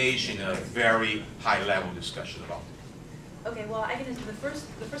engage in a very high-level discussion about it? Okay, well, I can answer the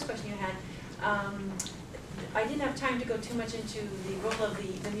first question you had. I didn't have time to go too much into the role of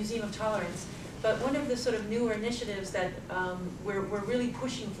the Museum of Tolerance, but one of the sort of newer initiatives that we're really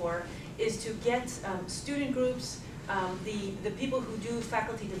pushing for is to get student groups, the people who do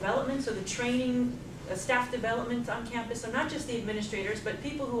faculty development, so the training, staff development on campus, so not just the administrators, but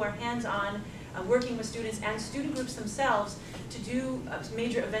people who are hands-on, working with students and student groups themselves to do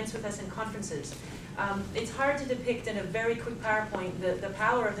major events with us and conferences. It's hard to depict in a very quick PowerPoint the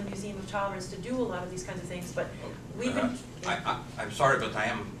power of the Museum of Tolerance to do a lot of these kinds of things, but we've been... I'm sorry, but I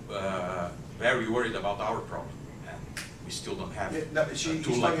am very worried about our problem, and we still don't have a She's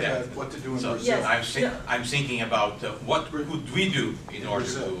tool like talking that. about what to do in So Brazil. Yes. I'm thinking about what could we do in order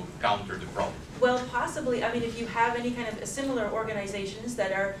to counter the problem. Well, possibly, I mean, if you have any kind of similar organizations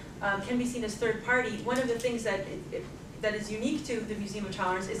that are, can be seen as third party, one of the things that that is unique to the Museum of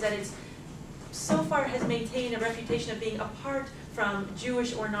Tolerance is that it's so far has maintained a reputation of being apart from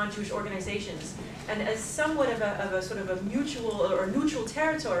Jewish or non-Jewish organizations, and as somewhat of a sort of a mutual or neutral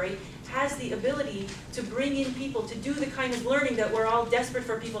territory, has the ability to bring in people to do the kind of learning that we're all desperate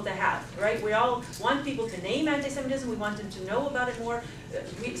for people to have, right? We all want people to name anti-Semitism, we want them to know about it more.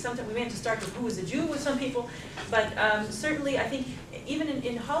 Sometimes we may have to start with who is a Jew with some people, but certainly I think even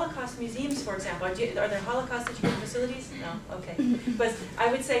in Holocaust museums, for example, are there Holocaust education facilities? No, okay. But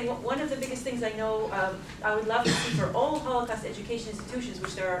I would say one of the biggest things I know I would love to see for all Holocaust education institutions,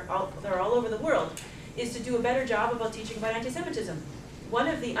 which there are all over the world, is to do a better job about teaching about anti-Semitism. One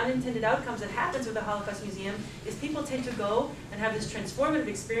of the unintended outcomes that happens with the Holocaust Museum is people tend to go and have this transformative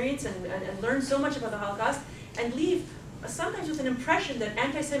experience and learn so much about the Holocaust and leave sometimes with an impression that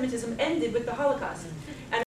anti-Semitism ended with the Holocaust. And